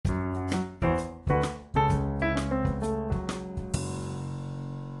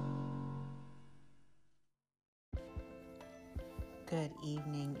Good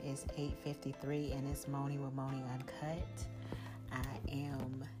evening. It's 8:53 and it's Moni with Moni Uncut. I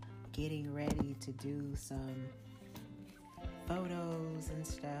am getting ready to do some photos and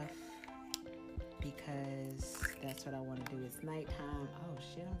stuff because that's what I want to do. It's nighttime. Oh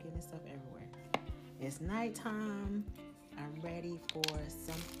shit, I'm getting this stuff everywhere. It's nighttime. I'm ready for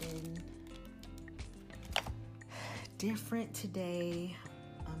something different today.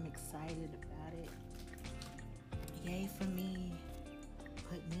 I'm excited about it. Yay for me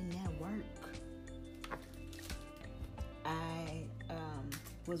putting in that work. I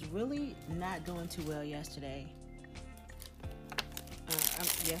was really not doing too well yesterday.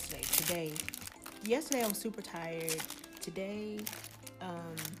 Yesterday I was super tired. Today,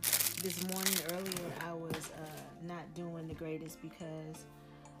 this morning earlier, I was not doing the greatest because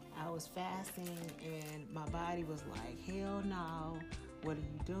I was fasting and my body was like, hell no, what are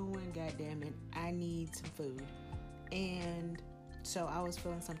you doing? God damn it, I need some food. And so I was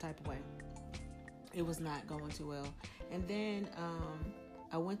feeling some type of way. It was not going too well. And then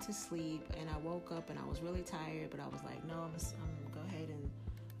I went to sleep and I woke up and I was really tired, but I was like, no, I'm gonna go ahead and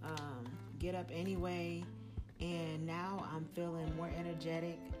get up anyway. And now I'm feeling more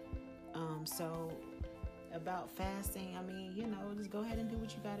energetic. So about fasting, I mean, just go ahead and do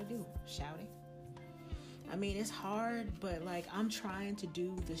what you gotta do. Shout it. I mean, it's hard, but like I'm trying to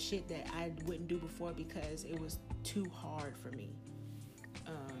do the shit that I wouldn't do before because it was too hard for me.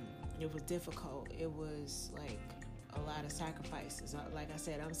 It was difficult. It was like a lot of sacrifices. Like I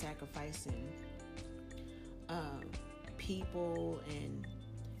said, I'm sacrificing people and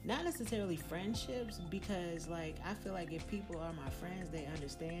not necessarily friendships because like I feel like if people are my friends, they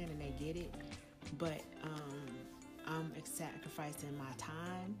understand and they get it. But I'm sacrificing my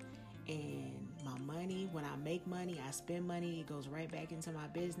time and my money. When I make money, I spend money. It goes right back into my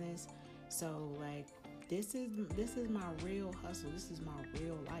business. So like this is my real hustle. This is my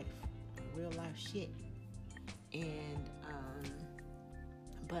real life shit. And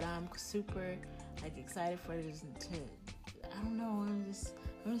but I'm super like excited for this I don't know, I'm just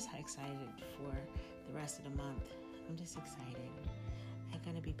excited for the rest of the month. I'm just excited. I'm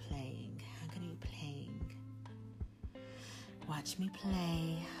gonna be playing. Watch me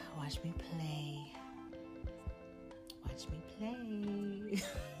play. Watch me play. Watch me play.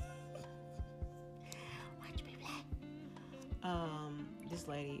 This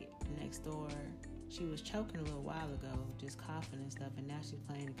lady next door, she was choking a little while ago, just coughing and stuff, and now she's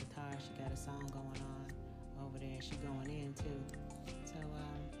playing the guitar. She got a song going on over there. She's going in too. So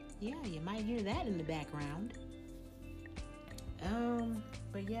yeah, you might hear that in the background.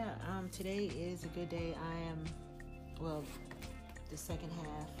 But yeah, today is a good day. The second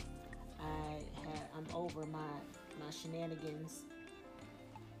half, I'm over my shenanigans.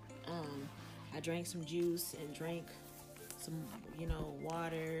 I drank some juice and drank some,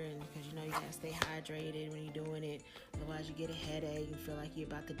 water, and because you gotta stay hydrated when you're doing it. Otherwise, you get a headache and feel like you're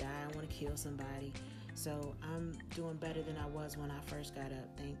about to die. I want to kill somebody. So I'm doing better than I was when I first got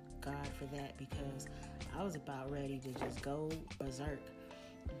up. Thank God for that because I was about ready to just go berserk.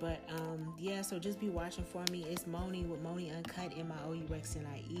 But yeah, so just be watching for me. It's Moni with Moni Uncut,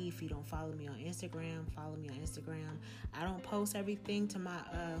 MIOUXNIE. If you don't follow me on Instagram, follow me on Instagram. I don't post everything to my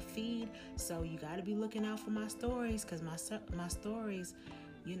feed, so you got to be looking out for my stories because my stories,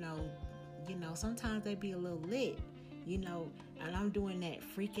 sometimes they be a little lit, and I'm doing that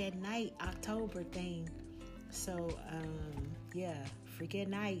Freak at Night October thing. So yeah, Freak at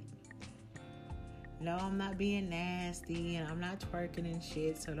Night. No, I'm not being nasty and I'm not twerking and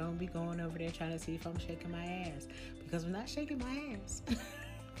shit, so don't be going over there trying to see if I'm shaking my ass because I'm not shaking my ass.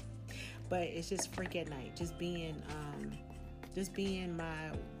 But it's just Freak at Night, just being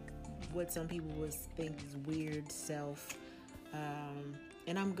my what some people would think is weird self,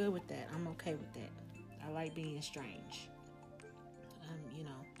 and I'm good with that. I'm okay with that. I like being strange.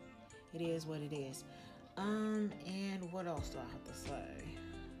 It is what it is. And what else do I have to say?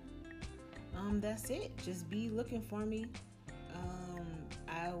 That's it. Just be looking for me.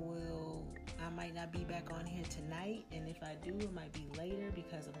 I might not be back on here tonight, and if I do, it might be later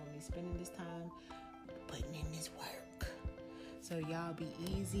because I'm gonna be spending this time putting in this work. So y'all be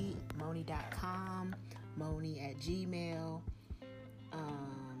easy. Moni.com, Moni@gmail.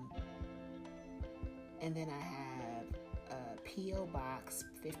 And then I have P.O. Box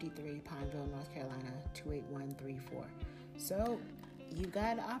 53, Pineville, North Carolina 28134. So you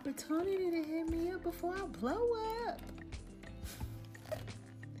got an opportunity to hit me up before I blow up.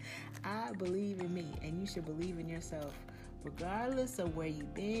 I believe in me, and you should believe in yourself. Regardless of where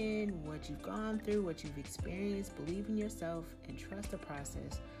you've been, what you've gone through, what you've experienced, believe in yourself and trust the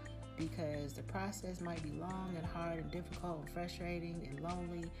process. because the process might be long and hard and difficult and frustrating and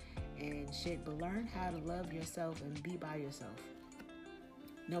lonely and shit, but learn how to love yourself and be by yourself.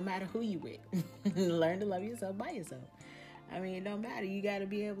 No matter who you with. Learn to love yourself by yourself. I mean, it don't matter. You gotta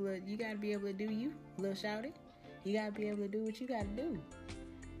be able to do you, little shouty. You gotta be able to do what you gotta do.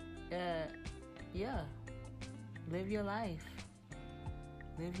 Yeah. Live your life.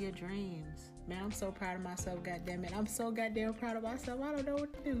 Live your dreams. Man, I'm so proud of myself, goddamn it. I'm so goddamn proud of myself. I don't know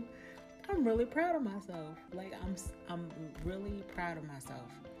what to do. I'm really proud of myself. Like, I'm really proud of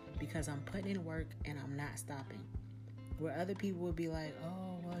myself because I'm putting in work and I'm not stopping. Where other people would be like,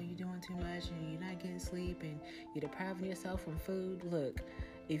 oh, well, you're doing too much and you're not getting sleep and you're depriving yourself from food. Look,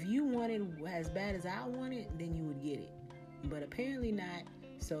 if you want it as bad as I want it, then you would get it. But apparently not.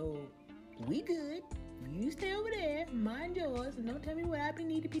 So we good. You stay over there, mind yours, and don't tell me what I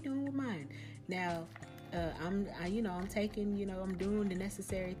need to be doing with mine. Now, I'm taking, I'm doing the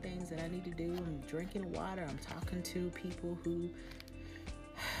necessary things that I need to do. I'm drinking water. I'm talking to people who,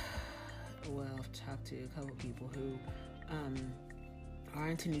 I've talked to a couple people who are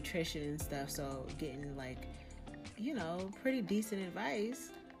into nutrition and stuff. So getting pretty decent advice.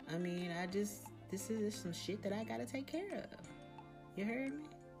 I mean, this is some shit that I gotta take care of. You heard me?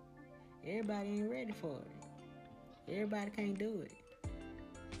 Everybody ain't ready for it. Everybody can't do it.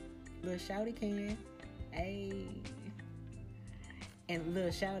 Lil Shouty can. Hey. And Lil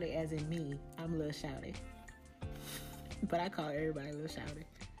Shouty as in me. I'm Lil Shouty. But I call everybody Lil Shouty.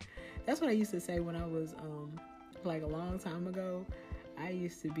 That's what I used to say when I was, a long time ago. I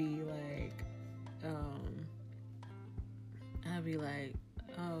used to be like, I'd be like,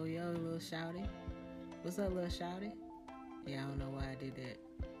 oh, yo, Lil Shouty. What's up, Lil Shouty? Yeah, I don't know why I did that.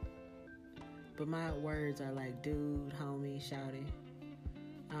 But my words are like dude, homie, shouty.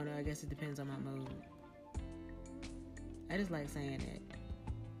 I don't know, I guess it depends on my mood. I just like saying that.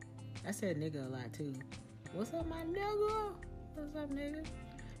 I said nigga a lot too. What's up, my nigga? What's up, nigga?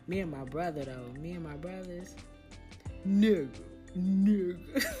 Me and my brother though. Me and my brothers. Nigga.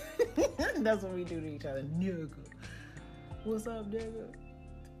 That's what we do to each other. Nigga. What's up, nigga?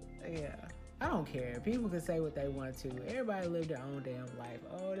 Yeah. I don't care. People can say what they want to. Everybody live their own damn life.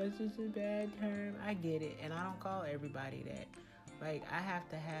 Oh, that's just a bad term. I get it. And I don't call everybody that. Like, I have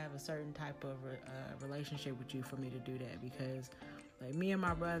to have a certain type of relationship with you for me to do that. Because, like, me and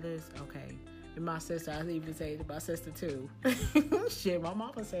my brothers, okay. And my sister, I even say it to my sister, too. Shit, my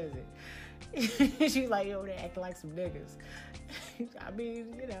mama says it. She's like, yo, they acting like some niggas. I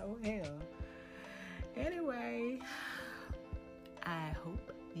mean, hell. Anyway, I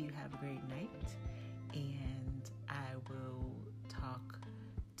hope you have a great night, and I will talk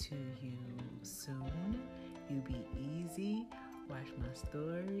to you soon. You be easy. Watch my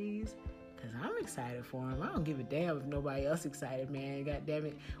stories, because I'm excited for them. I don't give a damn if nobody else excited, man. God damn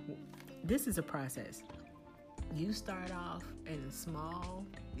it. This is a process. You start off small.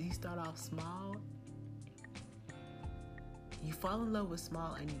 You fall in love with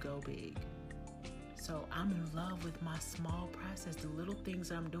small and you go big. So I'm in love with my small process, the little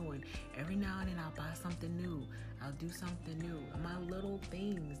things I'm doing. Every now and then I'll buy something new. I'll do something new. My little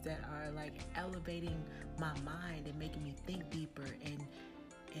things that are like elevating my mind and making me think deeper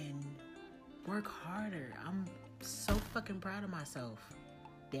and work harder. I'm so fucking proud of myself.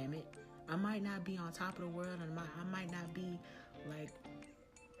 Damn it. I might not be on top of the world and I might not be like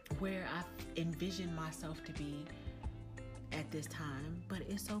where I envision myself to be at this time, but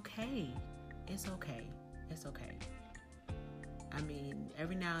it's okay. It's okay. I mean,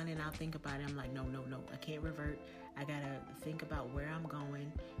 every now and then I'll think about it. I'm like, no, I can't revert. I gotta think about where I'm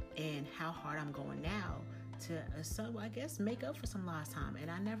going and how hard I'm going now to, I guess, make up for some lost time.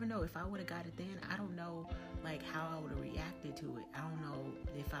 And I never know if I would have got it then. I don't know, like, how I would have reacted to it. I don't know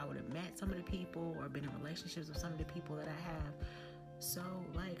if I would have met some of the people or been in relationships with some of the people that I have. So,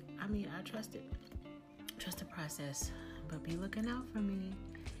 like, I mean, I trust it. Trust the process. But be looking out for me.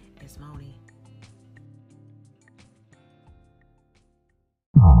 It's Moni.